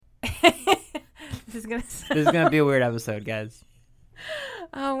This is gonna be a weird episode, guys.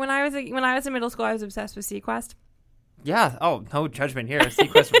 When I was in middle school, I was obsessed with Sequest. Yeah. Oh, no judgment here.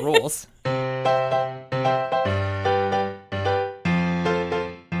 Sequest rules.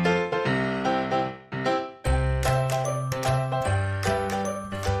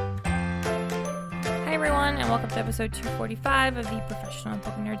 Hi everyone, and welcome to episode 245 of the Professional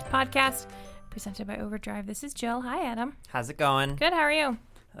Book Nerds podcast, presented by Overdrive. This is Jill. Hi, Adam. How's it going? Good. How are you?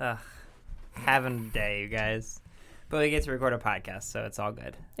 Having a day, you guys. But we get to record a podcast, so it's all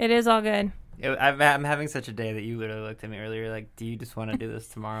good. It is all good. I'm having such a day that you literally looked at me earlier like, do you just want to do this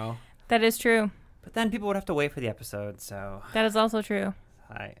tomorrow? That is true. But then people would have to wait for the episode, so... That is also true.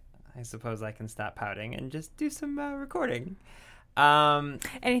 I suppose I can stop pouting and just do some recording.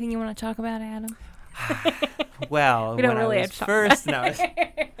 Anything you want to talk about, Adam? Well, we don't really have to talk first.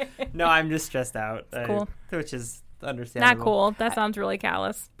 No, I'm just stressed out. Cool. Which is understandable. Not cool. That sounds really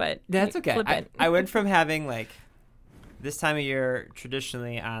callous, but that's okay. Flip it. I went from having like this time of year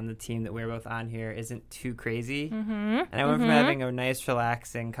traditionally on the team that we're both on here isn't too crazy, and I went from having a nice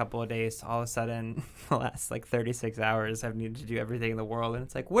relaxing couple of days to all of a sudden the last like 36 hours I've needed to do everything in the world, and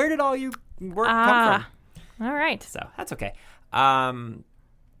it's like, where did all you work come from? All right. So that's okay.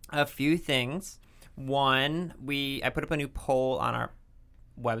 A few things. One, I put up a new poll on our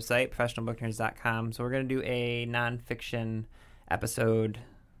website, professionalbooknerds.com. So we're going to do a nonfiction episode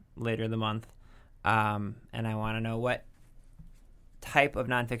later in the month. And I want to know what type of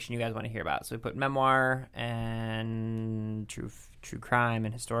nonfiction you guys want to hear about. So we put memoir and true crime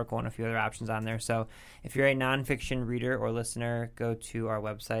and historical and a few other options on there. So if you're a nonfiction reader or listener, go to our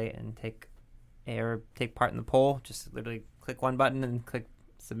website and take part in the poll. Just literally click one button and click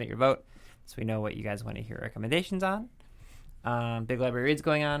submit your vote, so we know what you guys want to hear recommendations on. Big Library Read's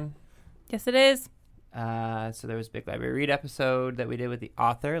going on. Yes, it is. So there was a Big Library Read episode that we did with the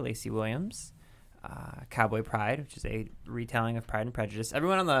author, Lacey Williams. Cowboy Pride, which is a retelling of Pride and Prejudice.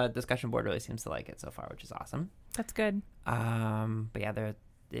 Everyone on the discussion board really seems to like it so far, which is awesome. That's good. But yeah,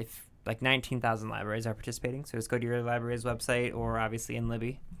 if like 19,000 libraries are participating, so just go to your library's website or obviously in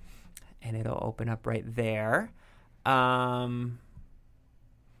Libby, and it'll open up right there.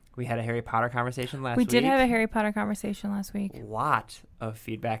 We had a Harry Potter conversation last week. We did have a Harry Potter conversation last week. A lot of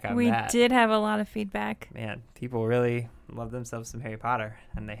feedback on that. We did have a lot of feedback. Man, people really love themselves some Harry Potter,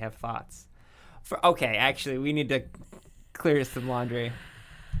 and they have thoughts. Okay, actually, we need to clear some laundry.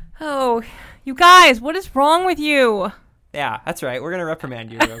 Oh, you guys, what is wrong with you? Yeah, that's right. We're going to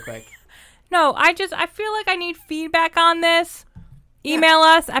reprimand you real quick. No, I feel like I need feedback on this. Email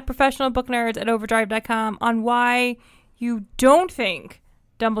us at professionalbooknerds@overdrive.com on why you don't think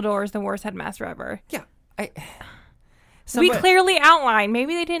Dumbledore is the worst headmaster ever. Yeah. We clearly outlined.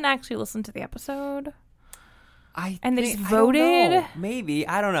 Maybe they didn't actually listen to the episode. They just voted? Maybe.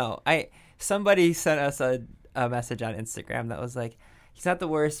 I don't know. Somebody sent us a message on Instagram that was like, he's not the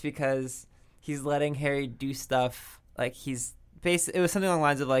worst because he's letting Harry do stuff. Like it was something along the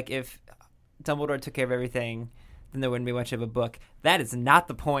lines of like, if Dumbledore took care of everything, then there wouldn't be much of a book. That is not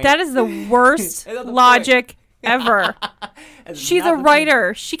the point. That is the worst logic ever. She's a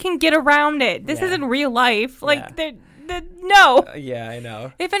writer. She can get around it. This isn't real life. Like, no. Yeah, I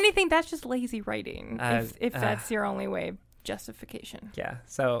know. If anything, that's just lazy writing. If that's your only way of justification. Yeah.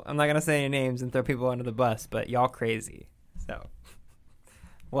 So I'm not gonna say any names and throw people under the bus, but y'all crazy. So,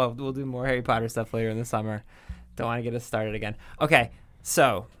 well, we'll do more Harry Potter stuff later in the summer. Don't want to get us started again. Okay.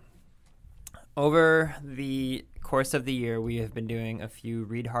 So, over the course of the year, we have been doing a few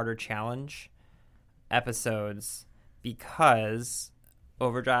Read Harder Challenge episodes because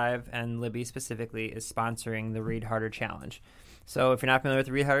Overdrive and Libby specifically is sponsoring the Read Harder Challenge. So if you're not familiar with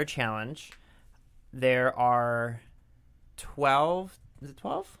the Read Harder Challenge, there are 12, is it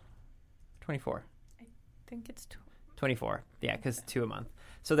 12? 24. I think it's 24. Yeah, because 2 a month.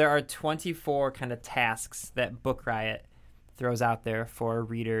 So there are 24 kind of tasks that Book Riot throws out there for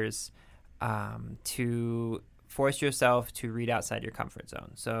readers to force yourself to read outside your comfort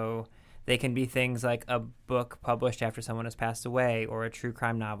zone. So they can be things like a book published after someone has passed away, or a true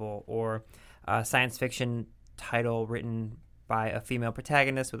crime novel, or a science fiction title written by a female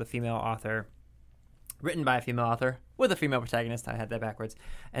protagonist with a female author, written by a female author with a female protagonist. I had that backwards,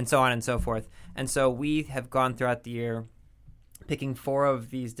 and so on and so forth. And so we have gone throughout the year picking 4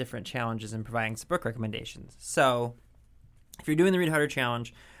 of these different challenges and providing some book recommendations. So if you're doing the Read Harder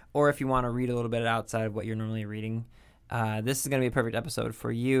Challenge, or if you want to read a little bit outside of what you're normally reading, this is going to be a perfect episode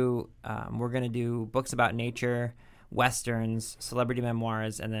for you. We're going to do books about nature, westerns, celebrity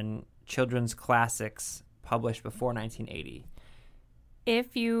memoirs, and then children's classics published before 1980.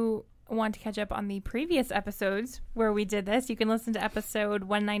 If you want to catch up on the previous episodes where we did this, you can listen to episode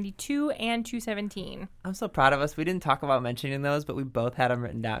 192 and 217. I'm so proud of us. We didn't talk about mentioning those, but we both had them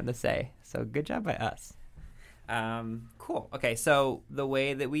written down to say. So good job by us. Cool. Okay, so the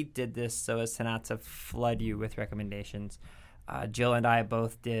way that we did this so as to not to flood you with recommendations, Jill and I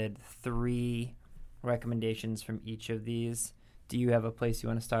both did 3 recommendations from each of these. Do you have a place you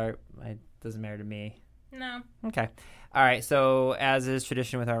want to start? It doesn't matter to me. No. Okay. All right, so as is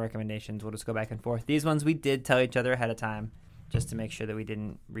tradition with our recommendations, we'll just go back and forth. These ones we did tell each other ahead of time just to make sure that we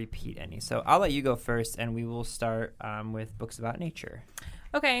didn't repeat any. So I'll let you go first, and we will start with books about nature.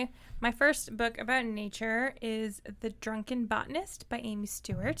 Okay, my first book about nature is The Drunken Botanist by Amy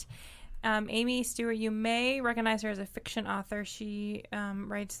Stewart. Amy Stewart, you may recognize her as a fiction author. She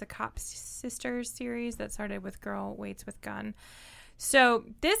writes the Cop Sisters series that started with Girl Waits with Gun. So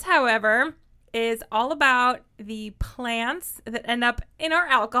this, however, is all about the plants that end up in our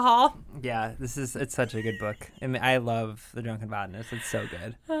alcohol. Yeah, it's such a good book. I mean, I love The Drunken Botanist. It's so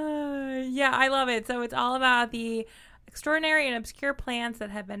good. Yeah, I love it. So it's all about the extraordinary and obscure plants that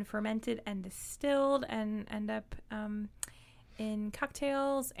have been fermented and distilled and end up in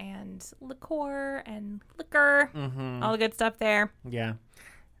cocktails and liqueur and liquor, all the good stuff there. Yeah,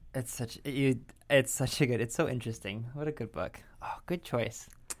 it's such a good. It's so interesting. What a good book. Oh, good choice.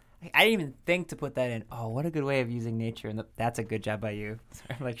 I didn't even think to put that in. Oh, what a good way of using nature, and that's a good job by you.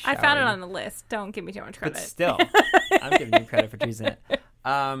 Sorry, I found it on the list. Don't give me too much credit. But still, I'm giving you credit for choosing it.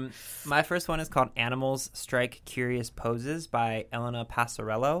 My first one is called Animals Strike Curious Poses by Elena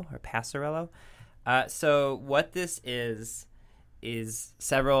Passarello. So what this is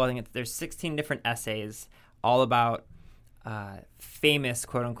several, I think there's 16 different essays all about famous,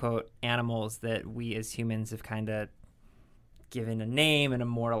 quote unquote, animals that we as humans have kind of given a name and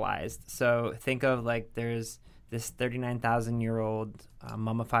immortalized. So think of like there's this 39,000-year-old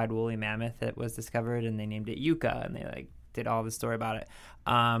mummified woolly mammoth that was discovered, and they named it Yucca, and they like did all the story about it.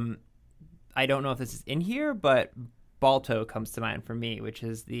 I don't know if this is in here, but Balto comes to mind for me, which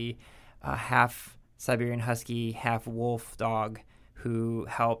is the half Siberian Husky, half wolf dog who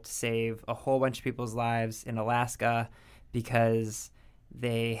helped save a whole bunch of people's lives in Alaska because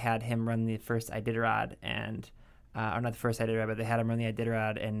they had him run the first Iditarod or not the first Iditarod, but they had him run the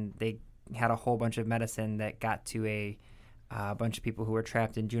Iditarod, and they had a whole bunch of medicine that got to a bunch of people who were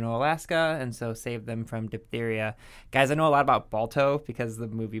trapped in Juneau, Alaska, and so saved them from diphtheria. Guys, I know a lot about Balto because of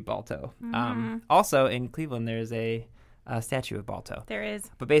the movie Balto. Also, in Cleveland, there's a statue of Balto. There is.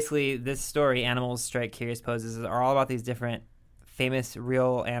 But basically, this story, Animals Strike Curious Poses, are all about these different famous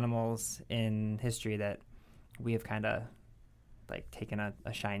real animals in history that we have kind of like taken a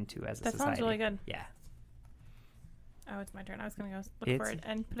shine to as a society. That sounds really good. Yeah. Oh, it's my turn. I was going to go look for it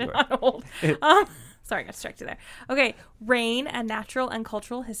and put it on hold. Sorry, I got distracted there. Okay, Rain, A Natural and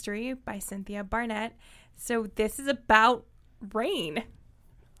Cultural History by Cynthia Barnett. So this is about rain.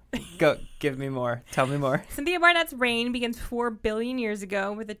 Go, give me more. Tell me more. Cynthia Barnett's Rain begins 4 billion years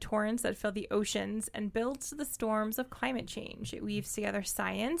ago with the torrents that fill the oceans and builds to the storms of climate change. It weaves together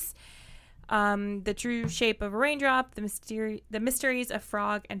science, the true shape of a raindrop, the mysteries of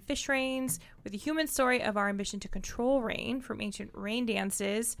frog and fish rains, with the human story of our ambition to control rain, from ancient rain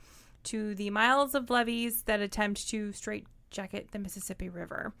dances to the miles of levees that attempt to straitjacket the Mississippi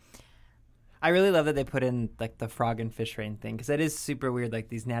River. I really love that they put in like the frog and fish rain thing, because that is super weird, like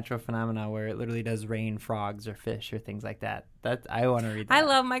these natural phenomena where it literally does rain frogs or fish or things like that. That I want to read that. I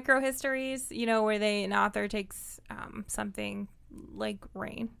love microhistories, where an author takes something like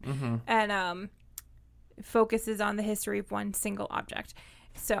rain and focuses on the history of one single object.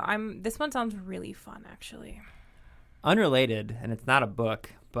 So this one sounds really fun, actually. Unrelated, and it's not a book,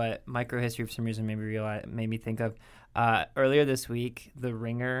 but microhistory for some reason made me think of earlier this week. The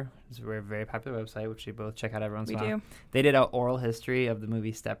Ringer is a very popular website, which we both check out every once in a while. They did an oral history of the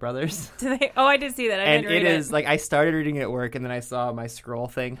movie Step Brothers. Did they? Oh, I did see that. And it is like I started reading it at work, and then I saw my scroll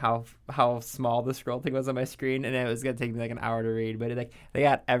thing, how small the scroll thing was on my screen, and it was gonna take me like an hour to read. But they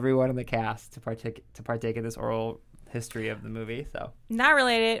got everyone in the cast to partake in this oral history of the movie. So not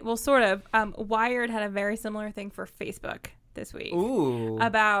related. Well, sort of. Wired had a very similar thing for Facebook this week. Ooh.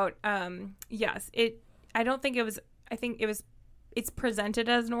 About yes. I don't think it was. I think it's presented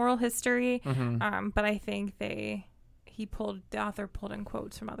as an oral history, but I think the author pulled in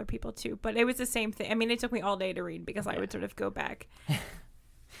quotes from other people too. But it was the same thing. I mean, it took me all day to read because I would sort of go back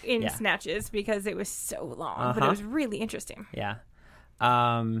in snatches because it was so long, but it was really interesting. Yeah.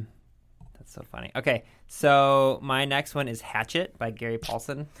 That's so funny. Okay, so my next one is Hatchet by Gary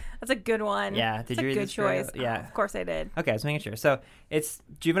Paulson. That's a good one. Yeah, did you read this? Good choice. Yeah, of course I did. Okay, I was making sure. So it's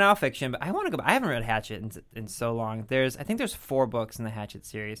juvenile fiction, but I want to go. I haven't read Hatchet in so long. I think there's 4 books in the Hatchet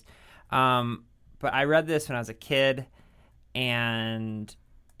series. But I read this when I was a kid, and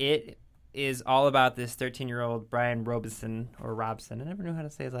it is all about this 13-year-old Brian Robson. I never knew how to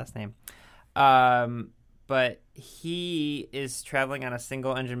say his last name. But he is traveling on a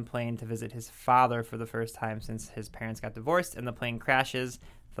single-engine plane to visit his father for the first time since his parents got divorced, and the plane crashes.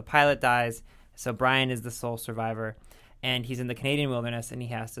 The pilot dies, so Brian is the sole survivor, and he's in the Canadian wilderness, and he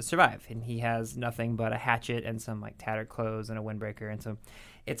has to survive. And he has nothing but a hatchet and some like tattered clothes and a windbreaker, and so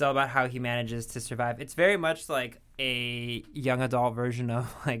it's all about how he manages to survive. It's very much like a young adult version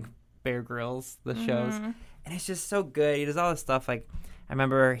of like Bear Grylls, the shows, and it's just so good. He does all this stuff. Like I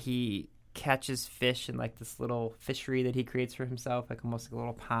remember he catches fish in like this little fishery that he creates for himself, like almost like a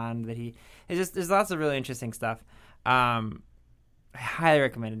little pond that there's lots of really interesting stuff. I highly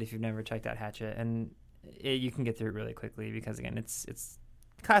recommend it if you've never checked out Hatchet, and you can get through it really quickly because again it's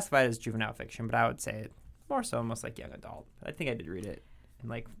classified as juvenile fiction, but I would say it more so almost like young adult. I think I did read it in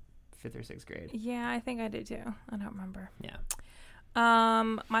like 5th or 6th grade. Yeah, I think I did too. I don't remember. Yeah.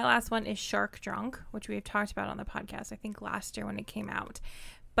 My last one is Shark Drunk, which we have talked about on the podcast, I think last year when it came out.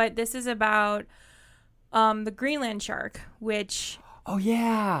 But this is about the Greenland shark, which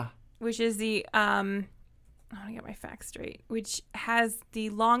is the I want to get my facts straight, which has the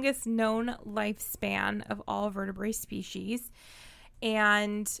longest known lifespan of all vertebrate species.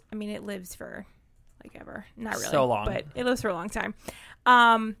 And I mean, it lives for like ever. Not really. So long. But it lives for a long time.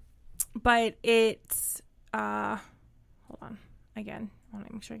 But it's hold on. Again, I want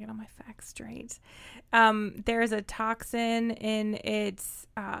to make sure I get all my facts straight. There's a toxin in its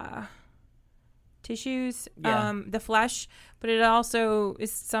tissues, the flesh, but it also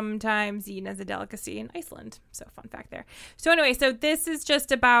is sometimes eaten as a delicacy in Iceland. So fun fact there. So anyway, so this is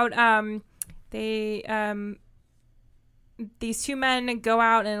just about these two men go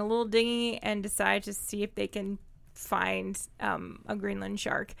out in a little dinghy and decide to see if they can find a Greenland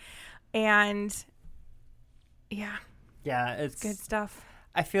shark. And yeah, it's good stuff.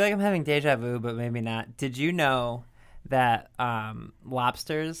 I feel like I'm having deja vu, but maybe not. Did you know that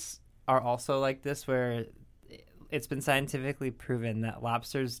lobsters are also like this, where it's been scientifically proven that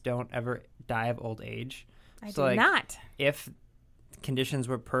lobsters don't ever die of old age? I did not. If conditions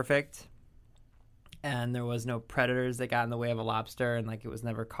were perfect and there was no predators that got in the way of a lobster and like it was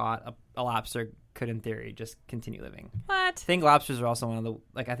never caught, a lobster could in theory just continue living. What? I think lobsters are also one of the,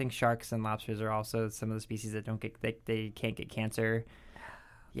 like, I think sharks and lobsters are also some of the species that they can't get cancer.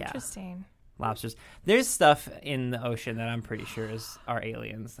 Yeah. Interesting. Lobsters. There's stuff in the ocean that I'm pretty sure are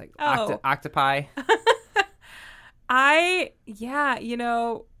aliens, like octopi.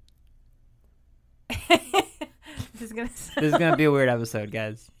 This is gonna be a weird episode,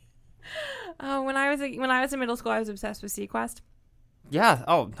 guys. Oh, when I was in middle school, I was obsessed with SeaQuest. Yeah.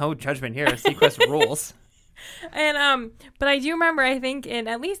 Oh, no judgment here. SeaQuest rules. And but I do remember, I think in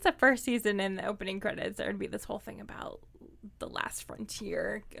at least the first season, in the opening credits, there would be this whole thing about the last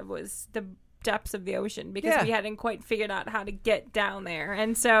frontier. It was the depths of the ocean because we hadn't quite figured out how to get down there,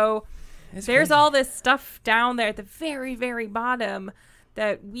 and so there's crazy. All this stuff down there at the very, very bottom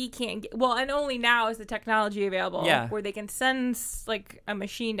that we can't get. Well, and only now is the technology available where they can send like a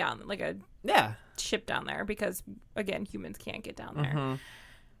machine down, like a ship down there, because again, humans can't get down there. Mm-hmm.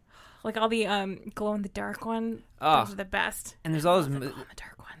 Like all the glow in the dark one, those are the best. And there's all those glow in the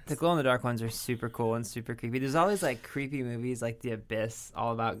dark ones. The glow in the dark ones are super cool and super creepy. There's always like creepy movies like The Abyss,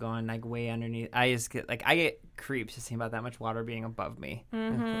 all about going like way underneath. I get creeps just thinking about that much water being above me.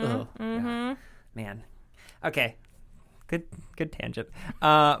 Mm-hmm. Man. Okay. Good tangent.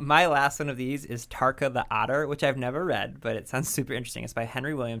 My last one of these is Tarka the Otter, which I've never read, but it sounds super interesting. It's by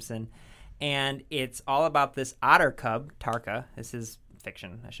Henry Williamson, and it's all about this otter cub. Tarka, this is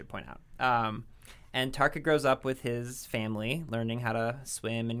fiction, I should point out. And Tarka grows up with his family, learning how to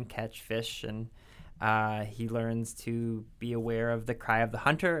swim and catch fish, and he learns to be aware of the cry of the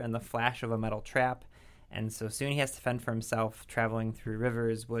hunter and the flash of a metal trap. And so soon he has to fend for himself, traveling through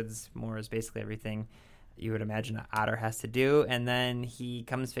rivers, woods, moors, basically everything you would imagine an otter has to do. And then he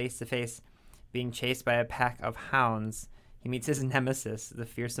comes face to face being chased by a pack of hounds. He meets his nemesis, the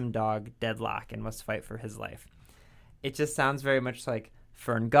fearsome dog Deadlock, and must fight for his life. It just sounds very much like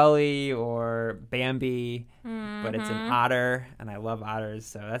Fern Gully or Bambi, but it's an otter, and I love otters,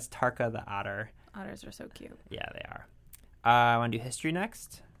 so that's Tarka the Otter. Otters are so cute. Yeah, they are. I want to do history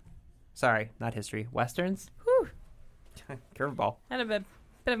next. Sorry, not history. Westerns. Whew. Curveball. Had a bit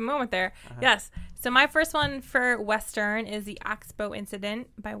of a moment there. Yes. So my first one for Western is The Oxbow Incident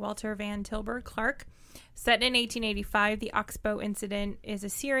by Walter Van Tilburg Clark. Set in 1885, The Oxbow Incident is a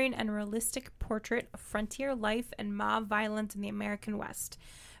searing and realistic portrait of frontier life and mob violence in the American West.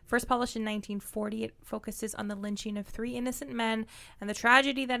 First published in 1940, it focuses on the lynching of 3 innocent men and the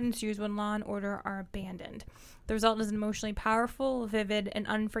tragedy that ensues when law and order are abandoned. The result is an emotionally powerful, vivid, and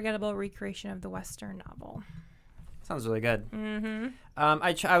unforgettable recreation of the Western novel. Sounds really good. Mm-hmm.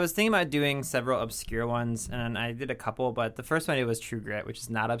 I was thinking about doing several obscure ones, and I did a couple, but the first one it was True Grit, which is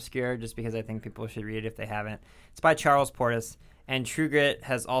not obscure, just because I think people should read it if they haven't. It's by Charles Portis, and True Grit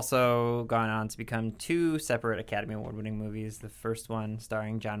has also gone on to become 2 separate Academy Award-winning movies, the first one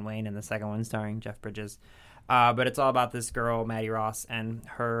starring John Wayne and the second one starring Jeff Bridges. But it's all about this girl, Maddie Ross, and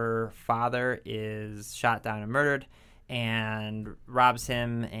her father is shot down and murdered and robs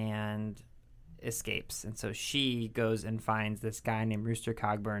him and escapes. And so she goes and finds this guy named Rooster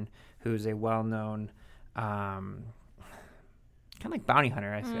Cogburn, who's a well-known kind of like bounty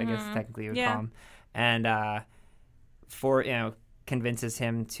hunter, I guess technically you would call him. And convinces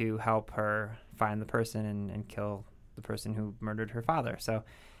him to help her find the person and kill the person who murdered her father. So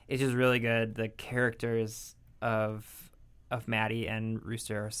it's just really good. The characters of Maddie and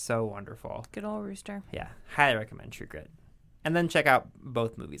Rooster are so wonderful. Good old Rooster. Yeah, highly recommend True Grit. And then check out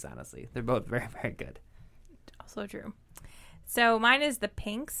both movies, honestly. They're both very, very good. Also true. So mine is The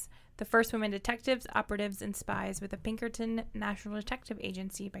Pinks, the first women detectives, operatives, and spies with the Pinkerton National Detective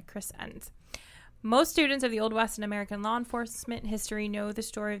Agency by Chris Enns. Most students of the Old West and American law enforcement history know the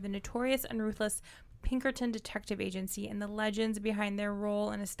story of the notorious and ruthless Pinkerton Detective Agency and the legends behind their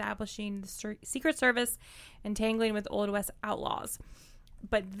role in establishing the Secret Service and tangling with Old West outlaws.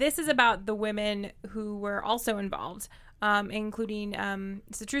 But this is about the women who were also involved, including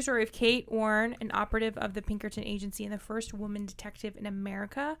it's the true story of Kate Warren, an operative of the Pinkerton Agency and the first woman detective in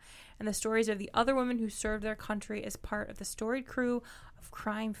America, and the stories of the other women who served their country as part of the storied crew of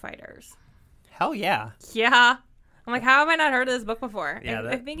crime fighters. Hell yeah. Yeah. I'm like, how have I not heard of this book before? Yeah,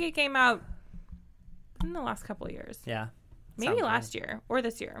 I think it came out in the last couple of years. Yeah. Maybe last year or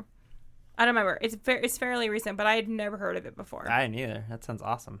this year. I don't remember. It's fairly recent, but I had never heard of it before. I didn't either. That sounds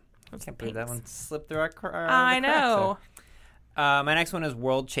awesome. I can't believe that one slipped through our I know. My next one is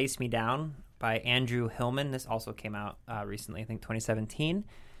World Chase Me Down by Andrew Hillman. This also came out recently, I think 2017.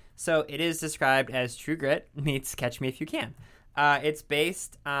 So it is described as True Grit meets Catch Me If You Can. It's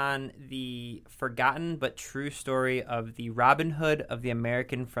based on the forgotten but true story of the Robin Hood of the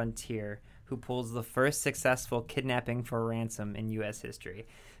American frontier, who pulls the first successful kidnapping for ransom in U.S. history.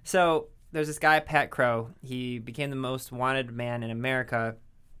 So there's this guy, Pat Crow. He became the most wanted man in America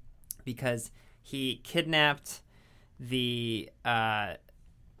because he kidnapped the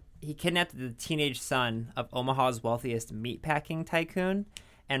teenage son of Omaha's wealthiest meatpacking tycoon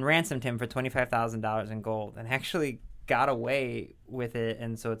and ransomed him for $25,000 in gold, and actually got away with it.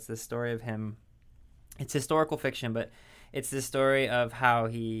 And so it's this story of him. It's historical fiction, but it's this story of how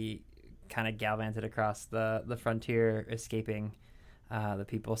he kind of gallivanted across the frontier, escaping the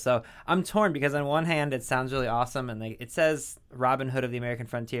people. So I'm torn because on one hand it sounds really awesome, and it says Robin Hood of the American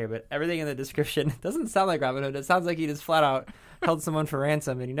frontier, but everything in the description doesn't sound like Robin Hood. It sounds like he just flat out held someone for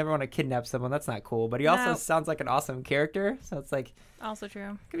ransom, and you never want to kidnap someone. That's not cool. But he also sounds like an awesome character, so it's like also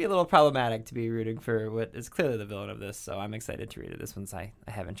true. It could be a little problematic to be rooting for what is clearly the villain of this. So I'm excited to read it. This one's I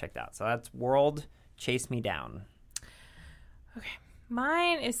haven't checked out. So that's World Chase Me Down. Okay,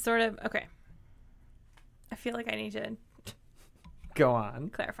 mine is sort of okay. I feel like I need to go on.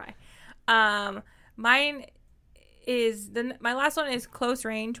 Clarify. Mine is my last one is Close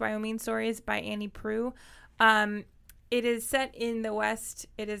Range: Wyoming Stories by Annie Proulx. It is set in the West.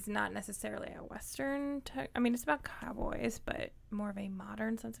 It is not necessarily a Western. I mean, it's about cowboys, but more of a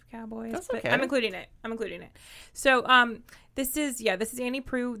modern sense of cowboys. That's but okay. I'm including it. So, this is Annie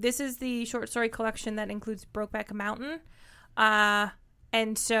Proulx. This is the short story collection that includes Brokeback Mountain.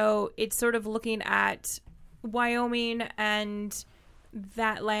 And so it's sort of looking at Wyoming and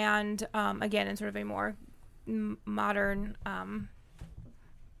that land, again, in sort of a more modern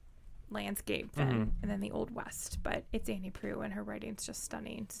landscape than the Old West. But it's Annie Proulx, and her writing's just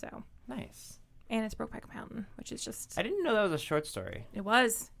stunning. So nice. And it's Brokeback Mountain, which is just... I didn't know that was a short story. It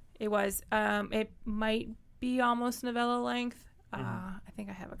was. It might be almost novella length. I think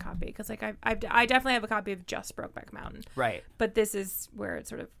I have a copy because, like, I definitely have a copy of just Brokeback Mountain. Right. But this is where it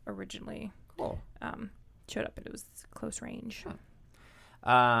sort of originally showed up, and it was Close Range. Huh.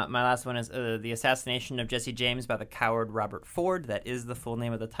 My last one is The Assassination of Jesse James by the Coward Robert Ford. That is the full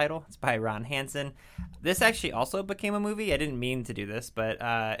name of the title. It's by Ron Hansen. This actually also became a movie. I didn't mean to do this, but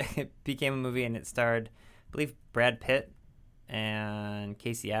it became a movie, and it starred, I believe, Brad Pitt and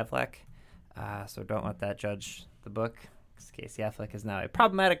Casey Affleck. So don't let that judge the book, because Casey Affleck is now a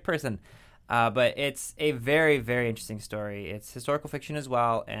problematic person. But it's a very, very interesting story. It's historical fiction as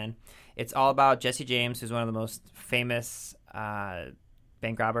well, and it's all about Jesse James, who's one of the most famous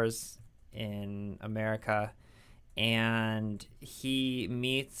bank robbers in America, and he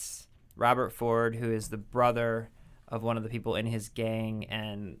meets Robert Ford, who is the brother of one of the people in his gang,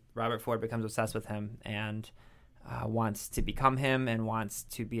 and Robert Ford becomes obsessed with him and wants to become him and wants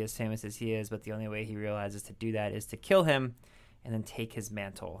to be as famous as he is, but the only way he realizes to do that is to kill him and then take his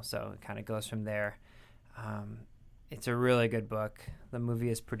mantle. So it kind of goes from there. It's a really good book. The movie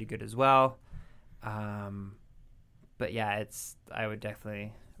is pretty good as well. But yeah, I would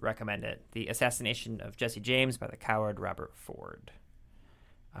definitely recommend it. The Assassination of Jesse James by the coward Robert Ford.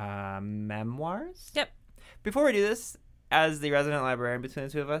 Memoirs? Yep. Before we do this, as the resident librarian between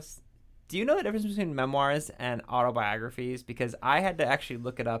the two of us, do you know the difference between memoirs and autobiographies? Because I had to actually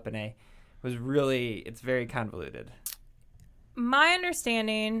look it up, and it's very convoluted. My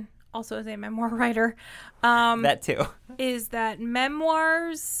understanding, also as a memoir writer, that too, is that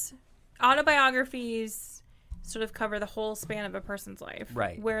memoirs, autobiographies sort of cover the whole span of a person's life.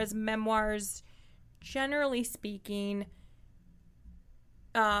 Right. Whereas memoirs, generally speaking,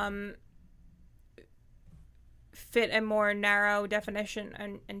 fit a more narrow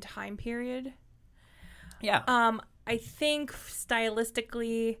definition and time period. Yeah. I think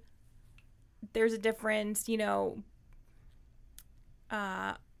stylistically there's a difference, again,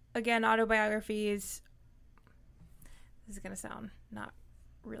 autobiographies, this is going to sound not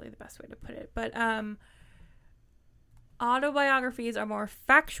really the best way to put it, but autobiographies are more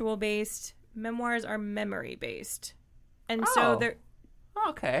factual based, memoirs are memory based. And so they're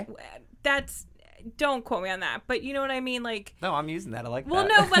okay. Don't quote me on that, but you know what I mean? Like, no, I'm using that. I like that. Well,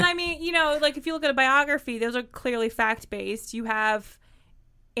 no, but I mean, like if you look at a biography, those are clearly fact-based. You have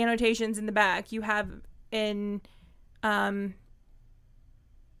annotations in the back. You have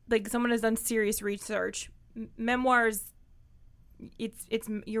like someone has done serious research. Memoirs, it's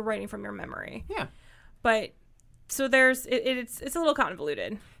you're writing from your memory. Yeah. But so it's a little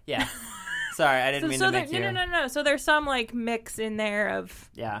convoluted. Yeah. Sorry, I didn't mean to make you. No. So there's some like mix in there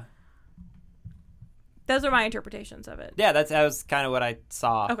of. Yeah. Those are my interpretations of it. Yeah, that was kind of what I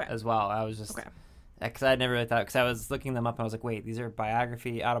saw as well. I was just because I never really thought, because I was looking them up and I was like, wait, these are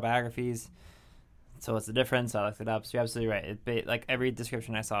autobiographies. So what's the difference? So I looked it up. So you're absolutely right. Like every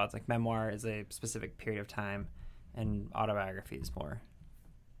description I saw, it's like memoir is a specific period of time, and autobiography is more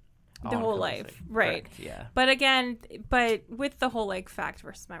the whole life, right? Correct, yeah. But with the whole like fact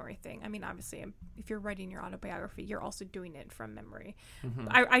versus memory thing, I mean, obviously, if you're writing your autobiography, you're also doing it from memory. Mm-hmm.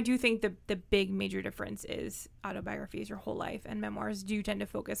 I do think the big major difference is autobiography is your whole life, and memoirs do tend to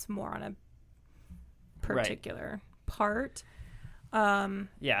focus more on a particular part.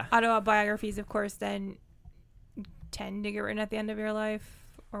 Yeah. Autobiographies, of course, then tend to get written at the end of your life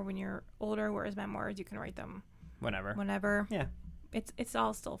or when you're older, whereas memoirs, you can write them whenever. Yeah. It's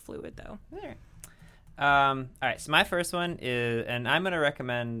all still fluid, though. All right, so my first one is, and I'm going to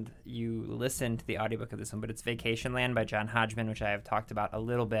recommend you listen to the audiobook of this one, but it's Vacationland by John Hodgman, which I have talked about a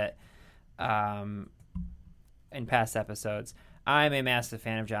little bit in past episodes. I'm a massive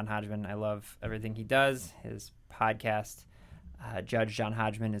fan of John Hodgman. I love everything he does. His podcast, Judge John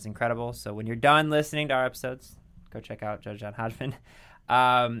Hodgman, is incredible. So when you're done listening to our episodes, go check out Judge John Hodgman.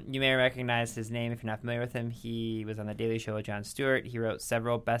 You may recognize his name if you're not familiar with him. He was on The Daily Show with Jon Stewart. He wrote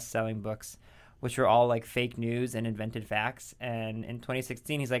several best-selling books, which were all like fake news and invented facts. And in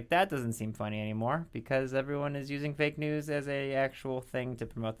 2016, he's like, that doesn't seem funny anymore because everyone is using fake news as a actual thing to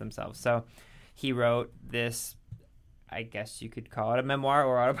promote themselves. So he wrote this, I guess you could call it a memoir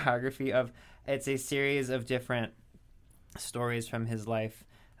or autobiography it's a series of different stories from his life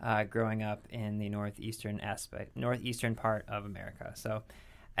growing up in the northeastern part of America. So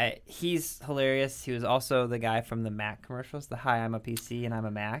he's hilarious. He was also the guy from the Mac commercials, the "Hi, I'm a PC and I'm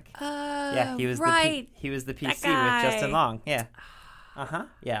a Mac." Yeah, he was right. He was the PC with Justin Long. Yeah.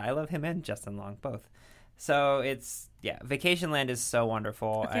 Yeah, I love him and Justin Long both. So Vacationland is so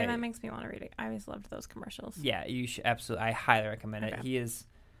wonderful. Okay, that makes me want to read it. I always loved those commercials. Yeah, you should absolutely. I highly recommend it. He is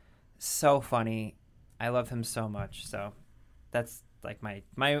so funny. I love him so much. So that's like my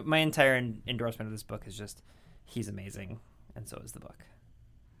entire endorsement of this book is just he's amazing, and so is the book.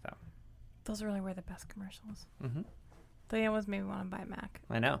 So those really were the best commercials. Mm-hmm. They always made me want to buy a Mac.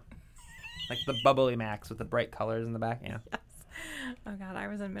 I know, like the bubbly Macs with the bright colors in the back. Yeah. Yes. Oh God, I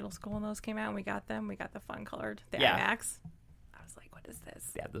was in middle school when those came out, and we got them. We got the fun colored, the iMacs. I was like, what is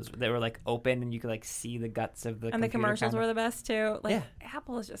this? Yeah, they were like open, and you could like see the guts of the. And the commercials were the best too. Like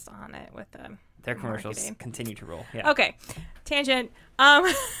Apple is just on it with them. Their commercials continue to roll. Yeah. Okay. Tangent.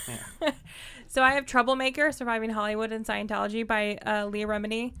 So I have Troublemaker, Surviving Hollywood and Scientology by Leah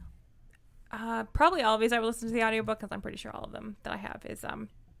Remini. Probably all of these I will listen to the audiobook because I'm pretty sure all of them that I have is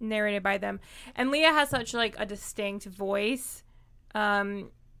narrated by them. And Leah has such like a distinct voice.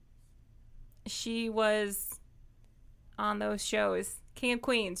 She was on those shows. King of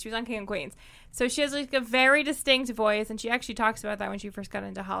Queens. She was on King of Queens. So she has like a very distinct voice, and she actually talks about that when she first got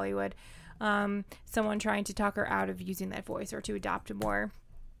into Hollywood. Someone trying to talk her out of using that voice or to adopt a more,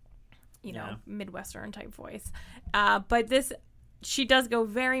 Midwestern type voice. But she does go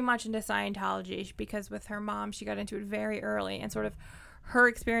very much into Scientology because with her mom, she got into it very early and sort of her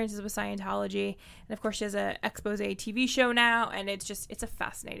experiences with Scientology. And of course, she has an expose TV show now, and it's a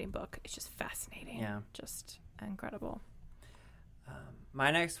fascinating book. It's just fascinating. Yeah. Just incredible. My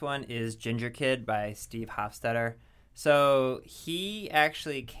next one is Ginger Kid by Steve Hofstetter. So he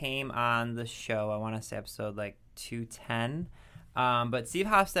actually came on the show, I want to say episode like 210. But Steve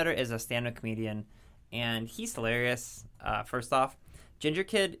Hofstetter is a stand-up comedian, and he's hilarious. First off, Ginger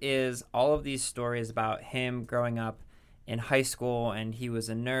Kid is all of these stories about him growing up in high school, and he was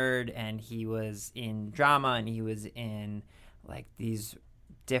a nerd, and he was in drama, and he was in like these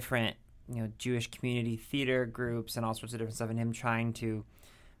different Jewish community theater groups and all sorts of different stuff, and him trying to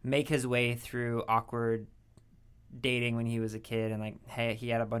make his way through awkward dating when he was a kid, and like, hey, he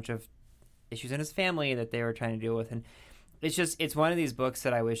had a bunch of issues in his family that they were trying to deal with, and it's one of these books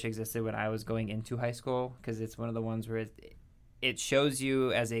that I wish existed when I was going into high school, because it's one of the ones where it shows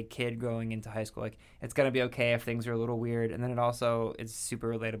you as a kid growing into high school, like, it's going to be okay if things are a little weird, and then it's super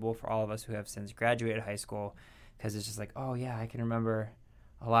relatable for all of us who have since graduated high school, because it's just like, oh yeah, I can remember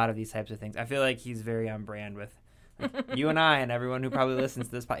a lot of these types of things. I feel like he's very on brand with you and I and everyone who probably listens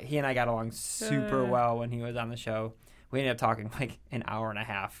to this. He and I got along super well when he was on the show. We ended up talking like an hour and a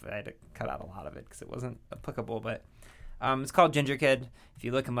half. I had to cut out a lot of it because it wasn't applicable. But it's called Ginger Kid. If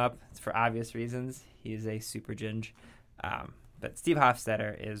you look him up, it's for obvious reasons. He is a super ginge. But Steve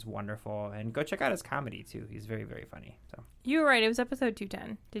Hofstetter is wonderful. And go check out his comedy, too. He's very, very funny. So you were right. It was episode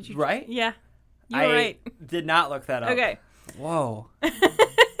 210. Did you? Right? Yeah. You were right. Did not look that up. Okay. Whoa.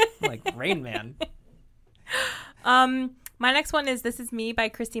 Like Rain Man. My next one is This Is Me by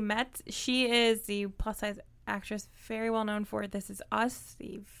Christy Metz. She is the plus size actress very well known for This Is Us,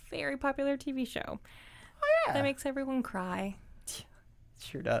 the very popular TV show. Oh yeah. That makes everyone cry.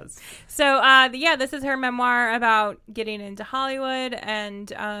 Sure does. So this is her memoir about getting into Hollywood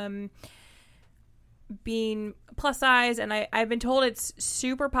and being plus size, and I've been told it's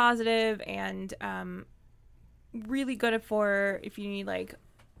super positive and really good for if you need like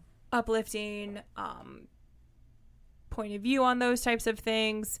uplifting point of view on those types of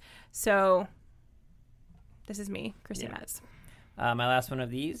things. So This Is Me, Christy Metz. My last one of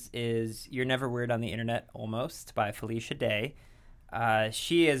these is You're Never Weird on the Internet Almost by Felicia Day.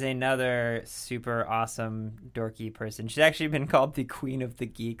 She is another super awesome dorky person. She's actually been called the Queen of the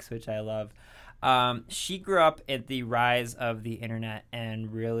Geeks, which I love. She grew up at the rise of the internet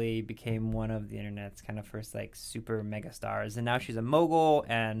and really became one of the internet's kind of first like super mega stars. And now she's a mogul,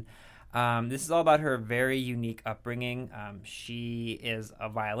 and this is all about her very unique upbringing. She is a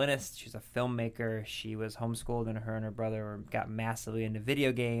violinist. She's a filmmaker. She was homeschooled, and her brother got massively into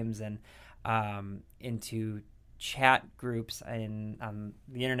video games and into chat groups on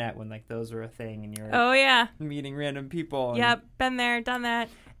the internet when like those were a thing, and you're meeting random people. Yep, been there, done that.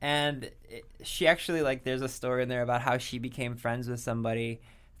 And she actually, like, there's a story in there about how she became friends with somebody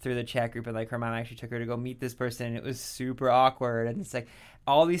through the chat group, and like her mom actually took her to go meet this person, and it was super awkward. And it's like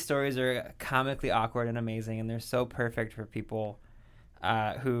all these stories are comically awkward and amazing, and they're so perfect for people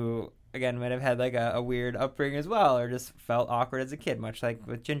who again might have had like a weird upbringing as well, or just felt awkward as a kid, much like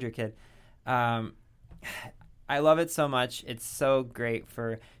with Ginger Kid. I love it so much. It's so great.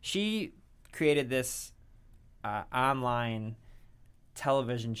 She created this online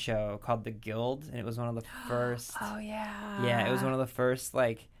television show called The Guild, and it was one of the first. Oh yeah. Yeah, it was one of the first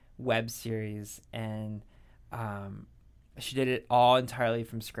like web series, and she did it all entirely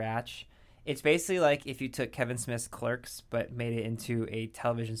from scratch. It's basically like if you took Kevin Smith's Clerks but made it into a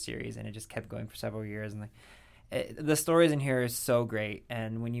television series, and it just kept going for several years. And like the stories in here is so great,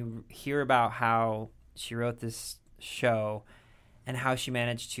 and when you hear about how she wrote this show and how she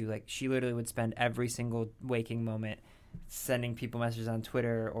managed to, like, she literally would spend every single waking moment sending people messages on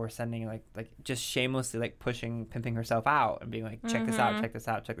Twitter or sending like just shamelessly like pimping herself out and being like, check this out, check this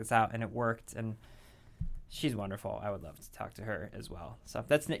out, check this out. And it worked. And she's wonderful. I would love to talk to her as well. So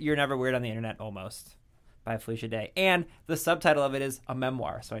that's You're Never Weird on the Internet Almost by Felicia Day. And the subtitle of it is a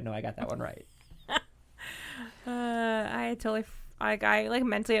memoir. So I know I got that one right. I totally, I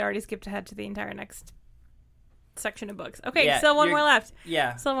mentally had already skipped ahead to the entire next section of books. Okay, yeah, still one more left.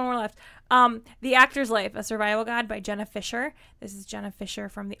 Yeah. Still one more left. The Actor's Life, A Survival Guide by Jenna Fisher. This is Jenna Fisher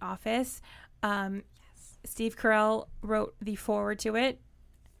from The Office. Steve Carell wrote the foreword to it.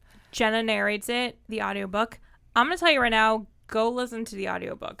 Jenna narrates it, the audiobook. I'm going to tell you right now, go listen to the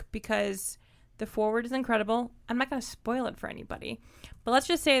audiobook because the foreword is incredible. I'm not going to spoil it for anybody, but let's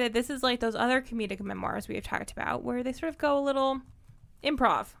just say that this is like those other comedic memoirs we have talked about where they sort of go a little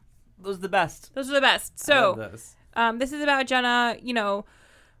improv. Those are the best. Those are the best. I So love those. this is about Jenna,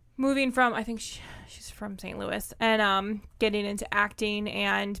 moving from, I think she's from St. Louis, and getting into acting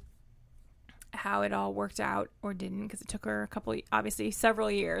and how it all worked out or didn't, because it took her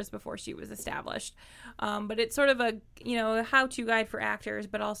several years before she was established. But it's sort of a how-to guide for actors,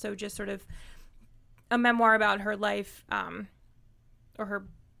 but also just sort of a memoir about her life or her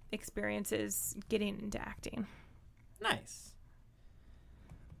experiences getting into acting. Nice.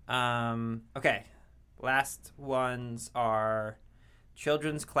 Okay. Last ones are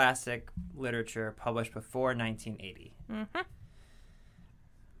children's classic literature published before 1980. Mm-hmm.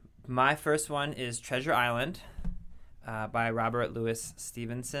 My first one is Treasure Island by Robert Louis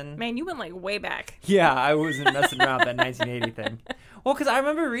Stevenson. Man, you went like way back. Yeah, I wasn't messing around with that 1980 thing. Well, because I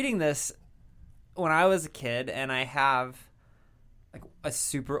remember reading this when I was a kid, and I have like a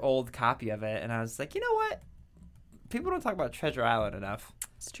super old copy of it, and I was like, you know what? People don't talk about Treasure Island enough.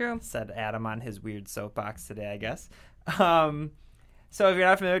 It's true. Said Adam on his weird soapbox today, I guess. So if you're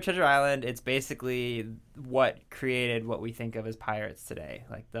not familiar with Treasure Island, it's basically what created what we think of as pirates today.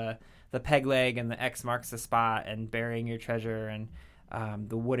 Like the peg leg and the X marks the spot and burying your treasure and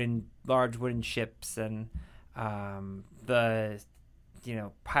the large wooden ships and the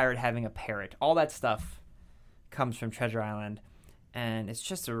pirate having a parrot. All that stuff comes from Treasure Island. And it's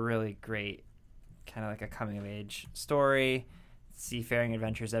just a really great kind of like a coming of age story. Seafaring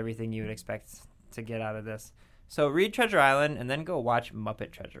adventures, everything you would expect to get out of this. So read Treasure Island and then go watch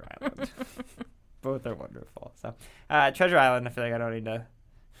Muppet Treasure Island. Both are wonderful. So Treasure Island, I feel like I don't need to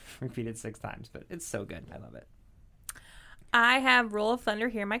repeat it 6 times, but it's so good. I love it. I have Roll of Thunder,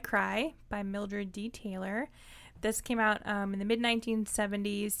 Hear My Cry by Mildred D. Taylor. This came out in the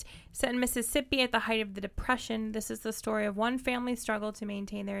mid-1970s. Set in Mississippi at the height of the Depression, this is the story of one family's struggle to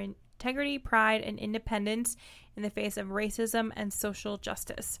maintain their integrity, pride, and independence in the face of racism and social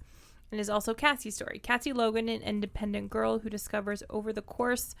justice. It is also Cassie's story. Cassie Logan, an independent girl who discovers over the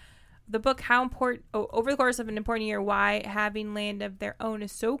course of an important year why having land of their own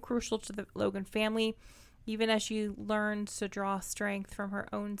is so crucial to the Logan family, even as she learns to draw strength from her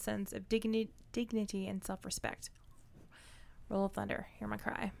own sense of dignity and self-respect. Roll of Thunder, Hear My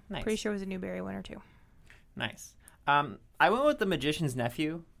Cry. Nice. Pretty sure it was a Newbery winner too. Nice. I went with The Magician's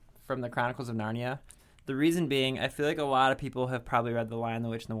Nephew from the Chronicles of Narnia. The reason being, I feel like a lot of people have probably read The Lion, the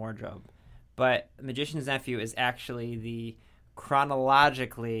Witch, and the Wardrobe. But The Magician's Nephew is actually the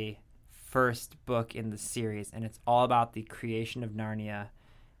chronologically first book in the series, and it's all about the creation of Narnia.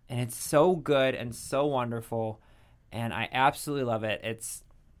 And it's so good and so wonderful, and I absolutely love it.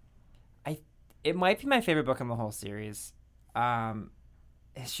 It might be my favorite book in the whole series.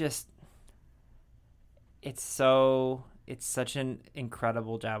 It's such an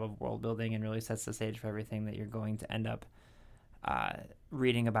incredible job of world building and really sets the stage for everything that you're going to end up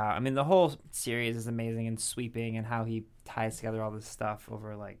reading about. I mean, the whole series is amazing and sweeping, and how he ties together all this stuff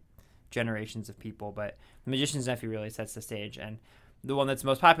over like generations of people. But The Magician's Nephew really sets the stage, and the one that's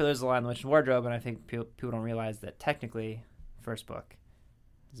most popular is The Lion, the Witch, and the Wardrobe. And I think people don't realize that technically, first book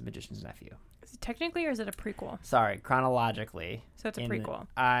is The Magician's Nephew. Is it technically, or is it a prequel? Sorry, chronologically. So it's a prequel.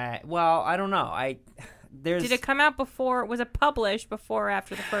 I don't know. Did it come out before? Was it published before or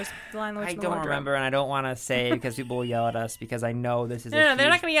after the first The Lion, the Witch, and the Wardrobe? I don't remember, and I don't want to say because people will yell at us, because I know this is No, they're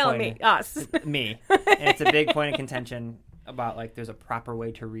not going to yell at me. Us. Me. And it's a big point of contention about like there's a proper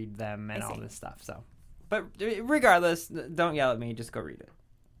way to read them and all this stuff. So, but regardless, don't yell at me. Just go read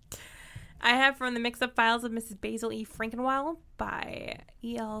it. I have From the Mix-Up Files of Mrs. Basil E. Frankenwell by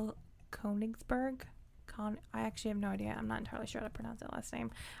E.L. Konigsberg. I actually have no idea. I'm not entirely sure how to pronounce that last name.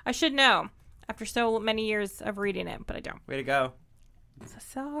 I should know after so many years of reading it, but I don't. Way to go. So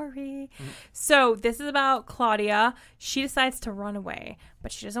sorry. So this is about Claudia. She decides to run away,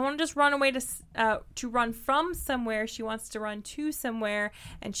 but she doesn't want to just run away to run from somewhere. She wants to run to somewhere,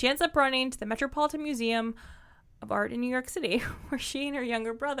 and she ends up running to the Metropolitan Museum of Art in New York City, where she and her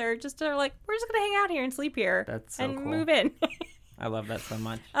younger brother just are like, we're just going to hang out here and sleep here. That's so and cool. Move in. I love that so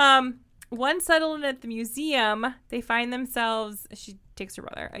much. Once settled at the museum, they find themselves. She takes her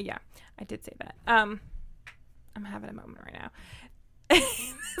brother. Yeah, I did say that. I'm having a moment right now.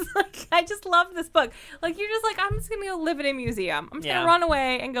 Like, I just love this book. Like, you're just like, I'm just gonna go live in a museum. I'm just gonna run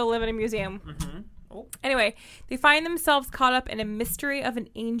away and go live in a museum. Mm-hmm. Oh. Anyway, they find themselves caught up in a mystery of an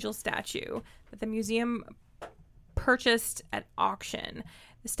angel statue that the museum purchased at auction.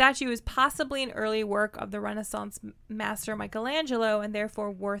 The statue is possibly an early work of the Renaissance master Michelangelo and therefore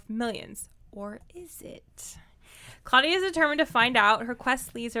worth millions. Or is it? Claudia is determined to find out. Her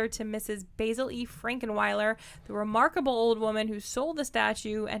quest leads her to Mrs. Basil E. Frankenweiler, the remarkable old woman who sold the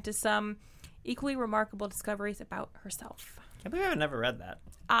statue, and to some equally remarkable discoveries about herself. I can't believe I've never read that.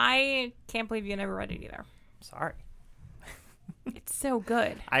 I can't believe you never read it either. Sorry. It's so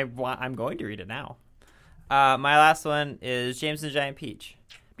good. I'm going to read it now. My last one is James and the Giant Peach.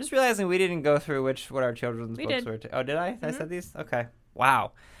 I'm just realizing we didn't go through what our children's books were. Oh, did I? I said these? Okay.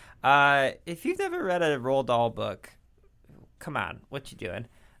 Wow. If you've never read a Roald Dahl book, come on. What you doing?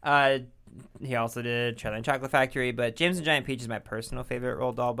 He also did Charlie and the Chocolate Factory, but James and the Giant Peach is my personal favorite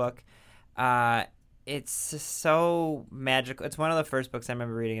Roald Dahl book. It's just so magical. It's one of the first books I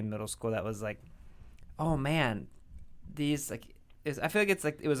remember reading in middle school that was like, oh man, these I feel like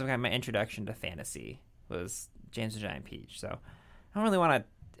it was kind of my introduction to fantasy was James and the Giant Peach. So I don't really want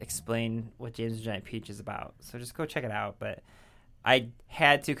to explain what James and the Giant Peach is about. So just go check it out. But I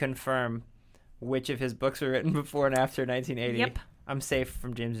had to confirm which of his books were written before and after 1980. Yep. I'm safe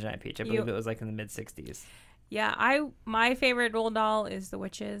from James and the Giant Peach. I believe it was like in the mid 60s. Yeah, my favorite Roald Dahl is The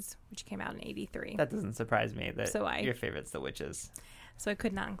Witches, which came out in 83. That doesn't surprise me that your favorite's The Witches. So I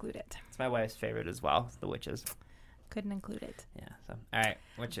could not include it. It's my wife's favorite as well, The Witches. Couldn't include it. Yeah. So all right,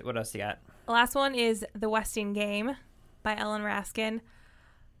 what else you got? The last one is The Westing Game by Ellen Raskin. You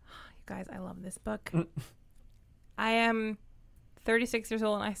guys, I love this book. I am 36 years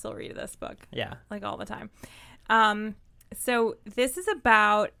old and I still read this book. Yeah. Like all the time. So this is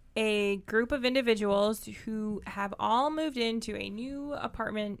about a group of individuals who have all moved into a new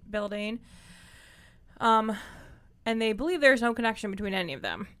apartment building. And they believe there's no connection between any of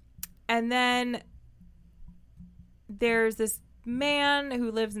them. And then there's this man who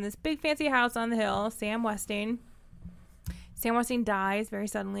lives in this big fancy house on the hill, Sam Westing. Sam Westing dies very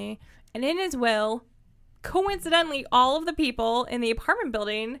suddenly. And in his will, coincidentally, all of the people in the apartment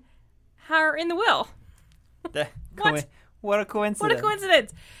building are in the will. What a coincidence. What a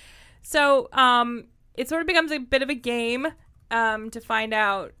coincidence. So it sort of becomes a bit of a game to find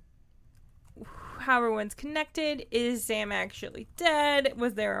out how everyone's connected. Is Sam actually dead?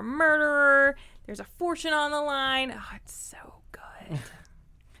 Was there a murderer? There's a fortune on the line. Oh, it's so good.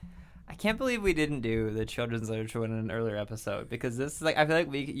 I can't believe we didn't do the children's literature one in an earlier episode, because this is I feel like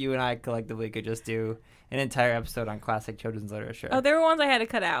you and I collectively could just do an entire episode on classic children's literature. Oh, there were ones I had to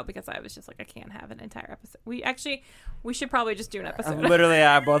cut out because I was just like, I can't have an entire episode. We should probably just do an episode. Literally,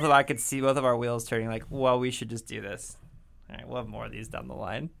 I could see both of our wheels turning like, well, we should just do this. All right, we'll have more of these down the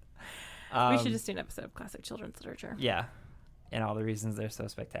line. We should just do an episode of classic children's literature. Yeah, and all the reasons they're so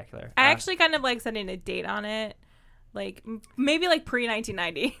spectacular. I actually kind of like setting a date on it. Like, maybe like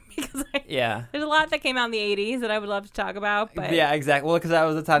pre-1990, because there's a lot that came out in the 80s that I would love to talk about. But yeah, exactly. Well, because that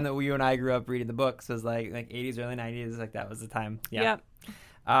was the time that you and I grew up reading the books. It was like 80s, early 90s. Like, that was the time. Yeah.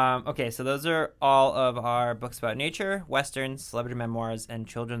 Yep. Okay, so those are all of our books about nature, westerns, celebrity memoirs, and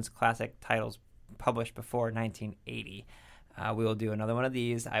children's classic titles published before 1980. We will do another one of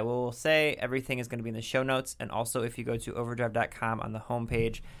these. I will say everything is going to be in the show notes. And also, if you go to overdrive.com on the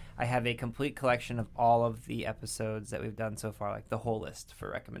homepage, I have a complete collection of all of the episodes that we've done so far, like the whole list for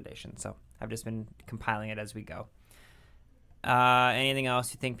recommendations. So I've just been compiling it as we go. Anything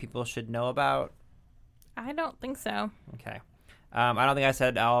else you think people should know about? I don't think so. Okay. I don't think I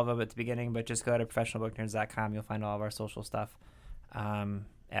said all of them at the beginning, but just go to professionalbooknerds.com. You'll find all of our social stuff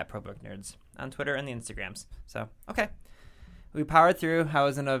at ProBookNerds on Twitter and the Instagrams. So, okay. We powered through. I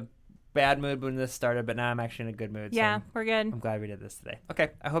was in a bad mood when this started, but now I'm actually in a good mood. Yeah, so we're good. I'm glad we did this today. Okay,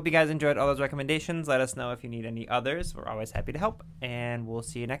 I hope you guys enjoyed all those recommendations. Let us know if you need any others. We're always happy to help, and we'll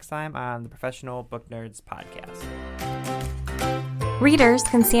see you next time on the Professional Book Nerds podcast. Readers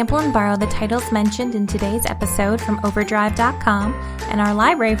can sample and borrow the titles mentioned in today's episode from overdrive.com, and our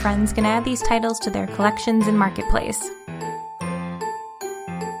library friends can add these titles to their collections in Marketplace.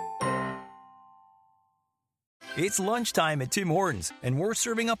 It's lunchtime at Tim Hortons, and we're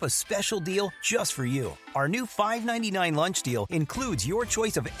serving up a special deal just for you. Our new $5.99 lunch deal includes your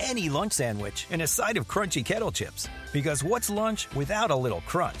choice of any lunch sandwich and a side of crunchy kettle chips. Because what's lunch without a little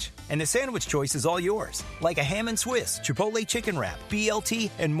crunch? And the sandwich choice is all yours, like a ham and Swiss, Chipotle chicken wrap,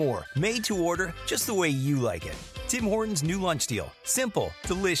 BLT, and more, made to order just the way you like it. Tim Hortons' new lunch deal. Simple,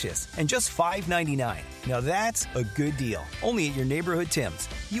 delicious, and just $5.99. Now that's a good deal. Only at your neighborhood Tim's.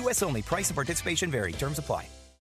 U.S. only. Price and participation vary. Terms apply.